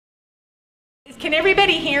Can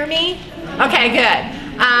everybody hear me? Okay, good.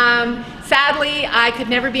 Sadly, I could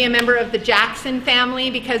never be a member of the Jackson family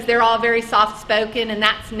because they're all very soft-spoken, and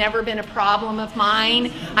that's never been a problem of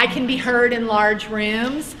mine. I can be heard in large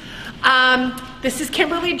rooms. This is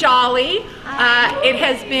Kimberly Jolly. It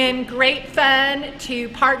has been great fun to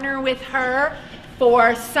partner with her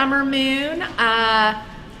for Summer Moon,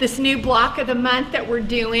 this new block of the month that we're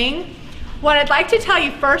doing. What I'd like to tell you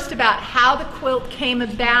first about how the quilt came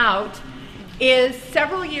about is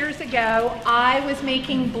several years ago I was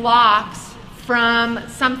making blocks from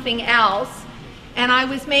something else, and I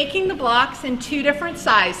was making the blocks in 2 different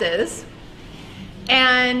sizes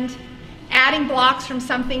and adding blocks from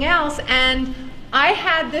something else, and I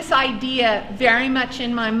had this idea very much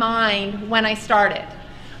in my mind when I started.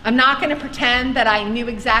 I'm not going to pretend that I knew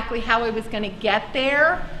exactly how I was going to get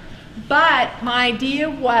there, but my idea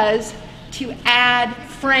was to add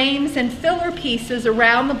frames and filler pieces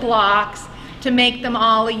around the blocks to make them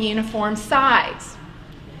all a uniform size.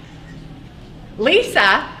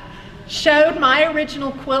 Lisa showed my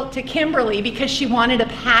original quilt to Kimberly because she wanted a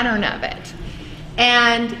pattern of it.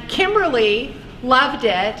 And Kimberly loved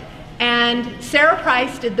it, and Sarah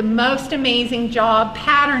Price did the most amazing job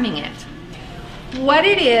patterning it. What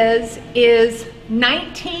it is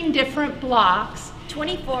 19 different blocks.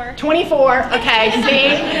 24. 24, okay, see?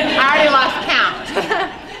 I already lost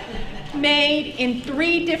count. Made in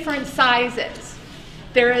 3 different sizes.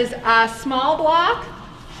 There is a small block,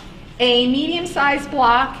 a medium-sized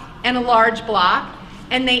block, and a large block,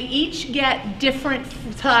 and they each get different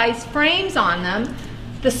size frames on them.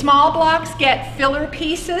 The small blocks get filler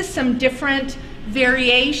pieces, some different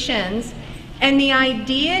variations, and the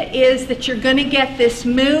idea is that you're going to get this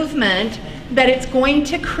movement that it's going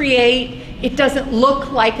to create. It doesn't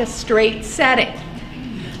look like a straight setting.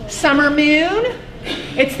 Summer Moon,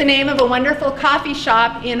 it's the name of a wonderful coffee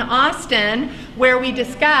shop in Austin where we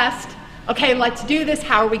discussed, okay, let's do this.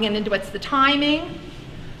 How are we going to do it? What's the timing?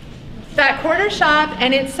 That corner shop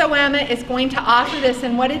and It's So Emma is going to offer this,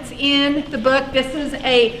 and what it's in the book, this is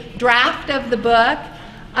a draft of the book.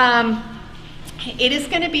 It is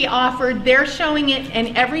going to be offered. They're showing it,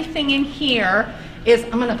 and everything in here is,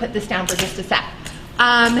 I'm going to put this down for just a sec.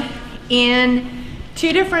 In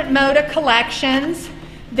 2 different Moda collections.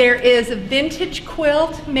 There is a vintage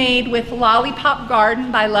quilt made with Lollipop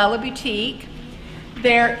Garden by Lella Boutique.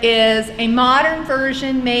 There is a modern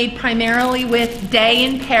version made primarily with Day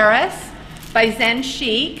in Paris by Zen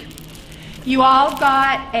Chic. You all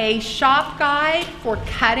got a shop guide for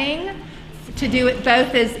cutting to do it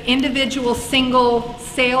both as individual single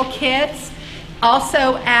sale kits,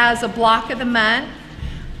 also as a block of the month.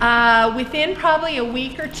 Within probably a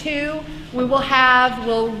week or 2, we'll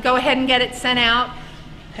go ahead and get it sent out.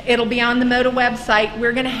 It'll be on the Moda website.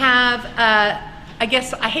 We're going to have, I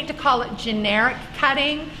guess, I hate to call it generic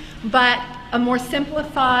cutting, but a more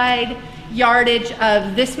simplified yardage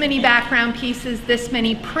of this many background pieces, this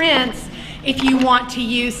many prints, if you want to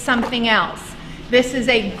use something else. This is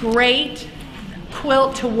a great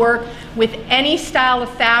quilt to work with any style of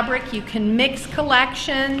fabric. You can mix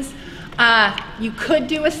collections. You could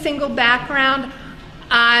do a single background.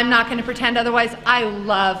 I'm not going to pretend otherwise. I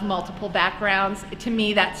love multiple backgrounds. To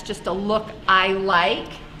me, that's just a look I like.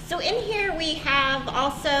 So in here we have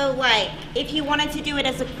also, like, if you wanted to do it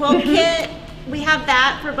as a quilt kit, we have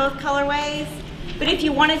that for both colorways. But if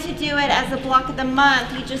you wanted to do it as a block of the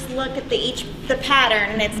month, you just look at the pattern,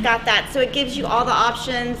 and it's got that. So it gives you all the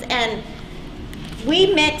options. And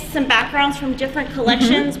we mixed some backgrounds from different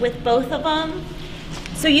collections with both of them.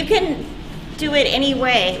 So you can do it any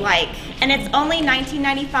way, and it's only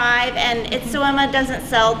 $19.95, and It's So Emma doesn't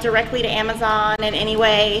sell directly to Amazon in any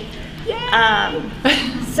way.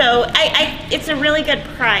 So it's a really good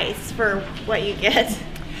price for what you get.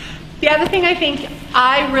 The other thing I think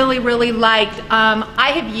I really liked,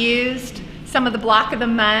 I have used some of the block of the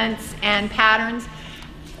months and patterns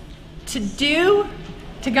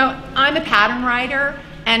to go, I'm a pattern writer,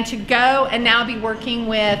 and to go and now be working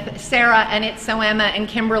with Sarah and It's So Emma and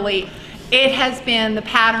Kimberly. It has been, the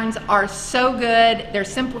patterns are so good, they're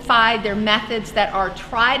simplified, they're methods that are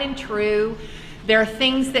tried and true. There are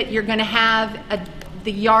things that you're going to have,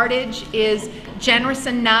 the yardage is generous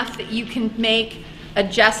enough that you can make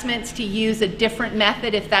adjustments to use a different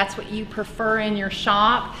method if that's what you prefer in your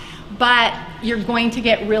shop, but you're going to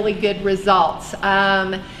get really good results.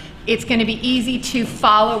 It's going to be easy to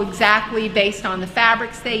follow exactly based on the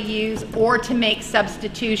fabrics they use, or to make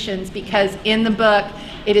substitutions, because in the book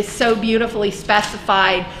it is so beautifully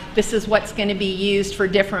specified this is what's going to be used for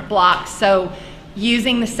different blocks. So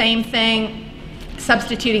using the same thing,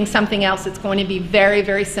 substituting something else, it's going to be very,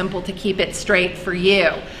 very simple to keep it straight for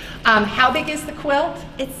you. How big is the quilt?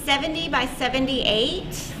 It's 70 by 78.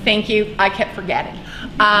 Thank you. I kept forgetting.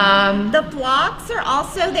 The blocks are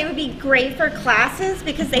also, they would be great for classes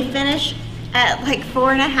because they finish at like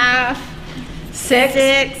 4.5,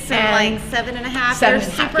 6, and like 7.5. They're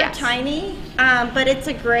super tiny, but it's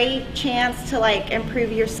a great chance to like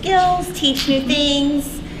improve your skills, teach new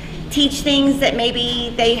things, teach things that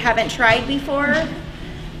maybe they haven't tried before.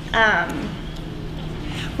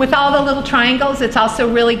 With all the little triangles, it's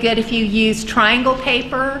also really good if you use triangle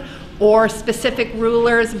paper or specific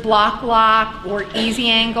rulers, block lock or easy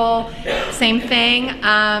angle, same thing.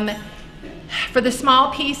 For the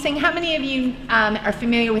small piecing, how many of you are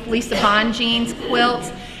familiar with Lisa Bonjean's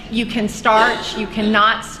quilts? You can starch, you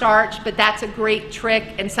cannot starch, but that's a great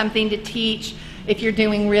trick and something to teach if you're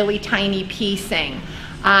doing really tiny piecing.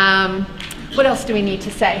 What else do we need to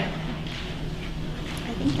say? I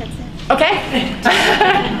think that's it. Okay.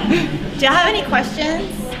 Do y'all have any questions?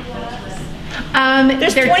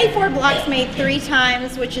 There's 24 blocks made 3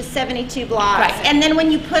 times, which is 72 blocks. Right. And then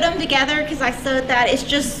when you put them together, because I sewed that, it's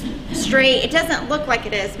just straight. It doesn't look like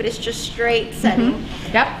it is, but it's just straight setting.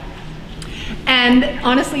 Mm-hmm. Yep. And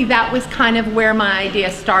honestly, that was kind of where my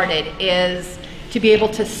idea started, is to be able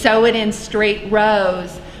to sew it in straight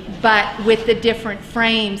rows, but with the different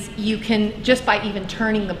frames, you can, just by even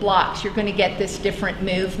turning the blocks, you're going to get this different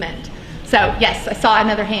movement. So, yes, I saw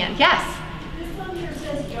another hand. Yes? This one here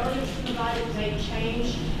says yardage provided may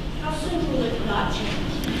change. How soon will it not change?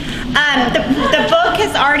 The book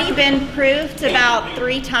has already been proofed about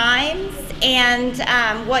 3 times, and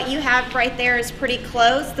what you have right there is pretty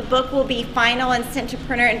close. The book will be final and sent to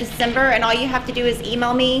printer in December, and all you have to do is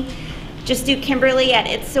email me. Just do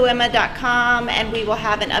Kimberly@itssoemma.com, and we will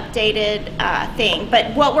have an updated thing.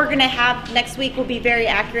 But what we're going to have next week will be very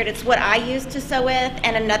accurate. It's what I used to sew with,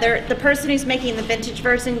 and the person who's making the vintage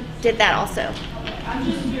version did that also. Okay. I'm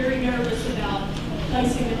just very nervous about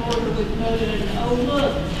placing an order with Moda and oh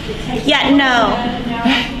look, it takes no.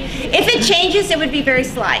 If it changes, it would be very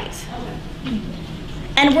slight. Okay.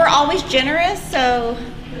 And we're always generous, so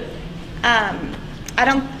I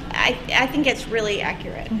think it's really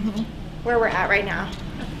accurate. Mm-hmm. Where we're at right now.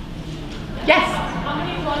 Yes? How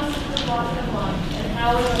many months is the block a month, and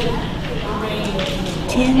how is it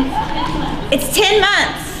arranged? 10. It's 10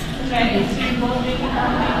 months. Okay, so you want to make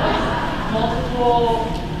multiple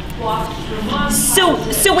blocks per month?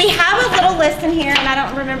 So we have a little list in here, and I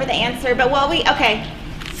don't remember the answer, but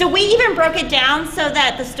so we even broke it down so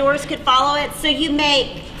that the stores could follow it. So you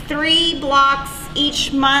make 3 blocks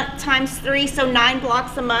each month times 3, so 9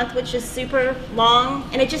 blocks a month, which is super long,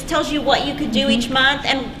 and it just tells you what you could do each month.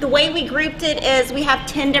 And the way we grouped it is we have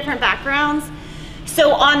 10 different backgrounds.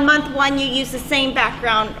 So on month 1 you use the same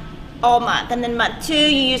background all month, and then month 2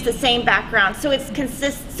 you use the same background. So it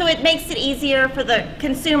makes it easier for the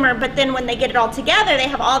consumer, but then when they get it all together, they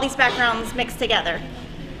have all these backgrounds mixed together.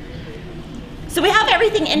 So we have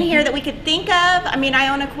everything in here that we could think of. I mean, I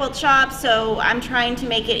own a quilt shop, so I'm trying to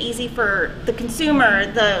make it easy for the consumer,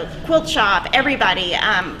 the quilt shop, everybody.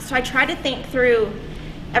 So I try to think through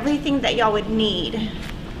everything that y'all would need.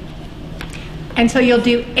 And so you'll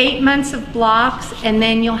do 8 months of blocks, and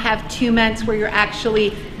then you'll have 2 months where you're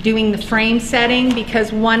actually doing the frame setting,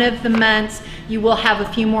 because one of the months you will have a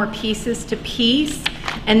few more pieces to piece,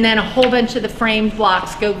 and then a whole bunch of the framed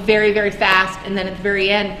blocks go very, very fast, and then at the very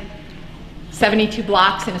end, 72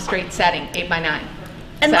 blocks in a straight setting, 8 by 9.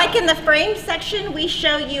 And like in the frame section, we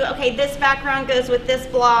show you, okay, this background goes with this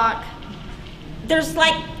block. There's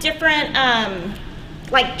like different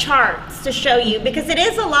like charts to show you, because it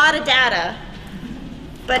is a lot of data,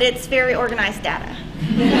 but it's very organized data.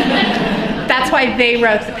 That's why they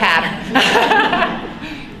wrote the pattern.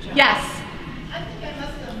 Yes? I think I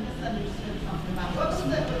must have misunderstood something about what was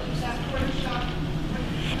the exact word shop?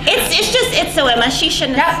 It's so Emma. She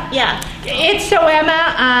shouldn't have, yeah. It's So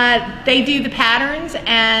Emma. They do the patterns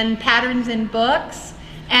and patterns in books.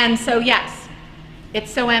 And so, yes,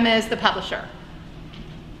 It's So Emma is the publisher.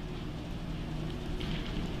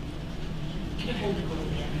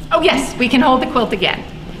 Oh, yes, we can hold the quilt again.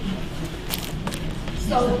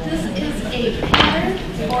 So this is a pattern?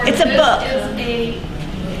 Or It's a book.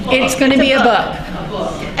 It's going to be a book.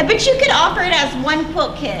 But you could offer it as one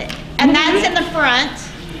quilt kit, and that's in the front,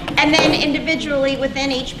 and then individually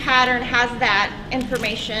within each pattern has that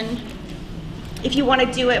information if you want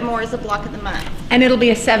to do it more as a block of the month. And it'll be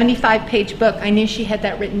a 75-page book. I knew she had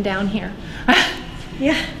that written down here.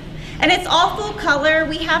 Yeah. And it's all full color.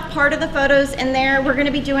 We have part of the photos in there. We're going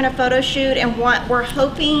to be doing a photo shoot, and we're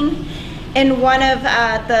hoping in one of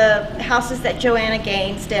the houses that Joanna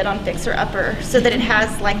Gaines did on Fixer Upper, so that it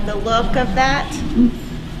has like the look of that.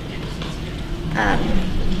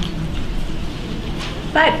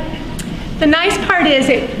 But the nice part is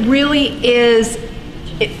it really is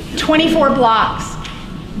 24 blocks,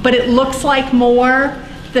 but it looks like more.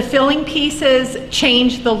 The filling pieces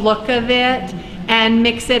change the look of it and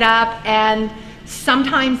mix it up, and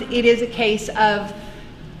sometimes it is a case of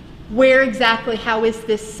where exactly, how is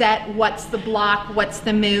this set, what's the block, what's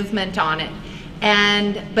the movement on it.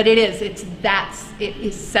 But it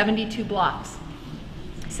is 72 blocks.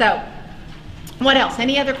 So, what else?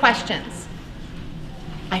 Any other questions?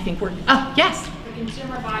 I think we're, oh, yes. The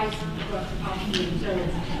consumer buys the book off you, so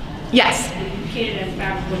Yes. kit it as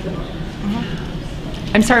fabric with the book.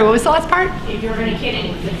 I'm sorry, what was the last part? If you're going to kit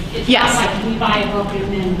it, it's Yes. not like we buy a book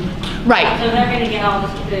and then. Right. So they're going to get all the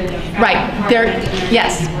Right.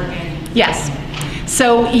 Yes. Yes.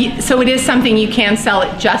 So it is something you can sell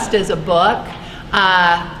it just as a book.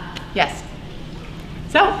 Yes.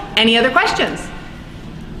 So, any other questions?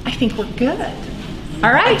 I think we're good.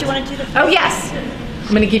 All right. Do you want to do the? Oh, yes. I'm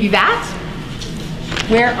going to give you that.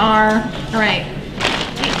 Where are, all right.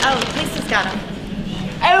 Oh, Lisa's got them.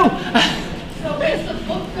 Oh. So is the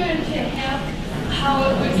book going to have how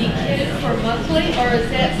it would be kitted for monthly, or is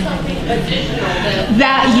that something additional?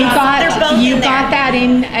 That They're both you in got there. that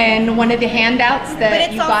in one of the handouts But that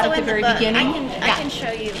it's you got also at the in very book. beginning. I can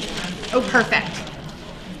show you. Oh, perfect.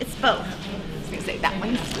 It's both. I was going to say that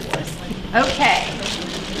one's yours. Okay.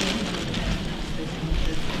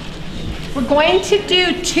 We're going to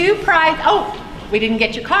do two prizes. Oh, we didn't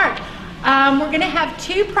get your card. We're going to have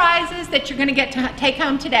two prizes that you're going to get to take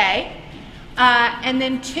home today. And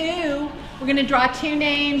then we're going to draw two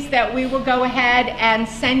names that we will go ahead and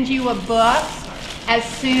send you a book as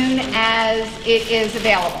soon as it is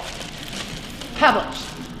available. Published.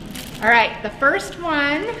 All right, the first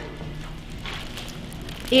one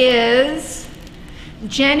is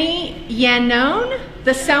Jenny Yanone,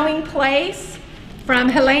 The Sewing Place, from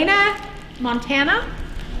Helena, Montana.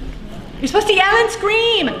 You're supposed to yell and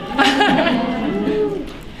scream.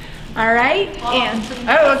 All right, and,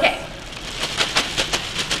 oh, okay.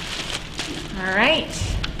 All right.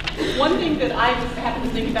 One thing that I just happened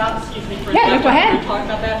to think about, excuse me for Yeah, go ahead. talking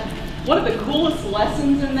about that. One of the coolest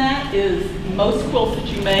lessons in that is most quilts that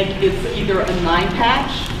you make is either a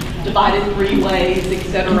 9-patch, divided 3 ways,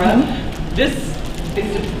 etc. Mm-hmm. This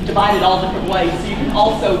is divided all different ways, so you can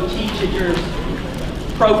also teach at your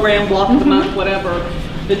program, block of the month, whatever,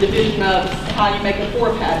 the division of how you make a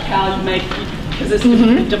 4-patch, how you make, because it's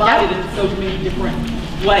divided in so many different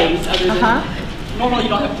ways other than, normally you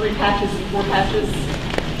don't have 3 patches and 4 patches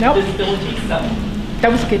visibility, so.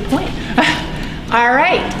 That was a good point. All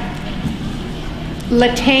right.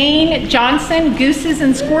 Latane Johnson, Gooses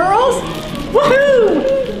and Squirrels. Woohoo!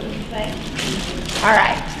 All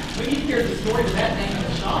right. We need to hear the story of that name in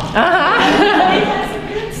the shop.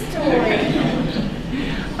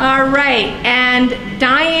 All right, and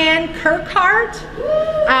Diane Kirkhart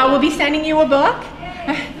will be sending you a book.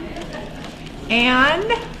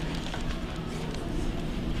 And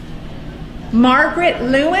Margaret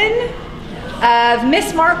Lewin of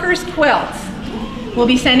Miss Marker's Quilts will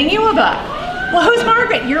be sending you a book. Well, who's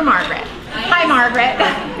Margaret? You're Margaret. Hi, Margaret.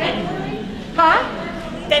 Huh?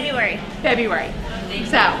 February. February.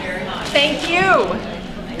 So, thank you.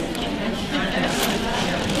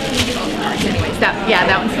 Anyway, so yeah,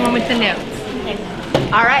 that one's the one with the notes.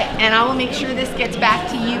 All right, and I will make sure this gets back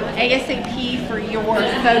to you ASAP for your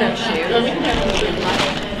photo shoot.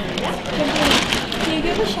 Can you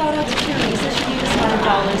give a shout out to Teresa? She gave us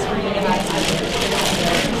 $5 for you guys.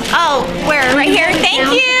 Oh, where? Right here.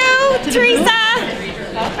 Thank you, Teresa.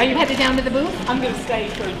 Are you headed down to the booth? I'm going to stay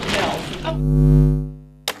for Janelle.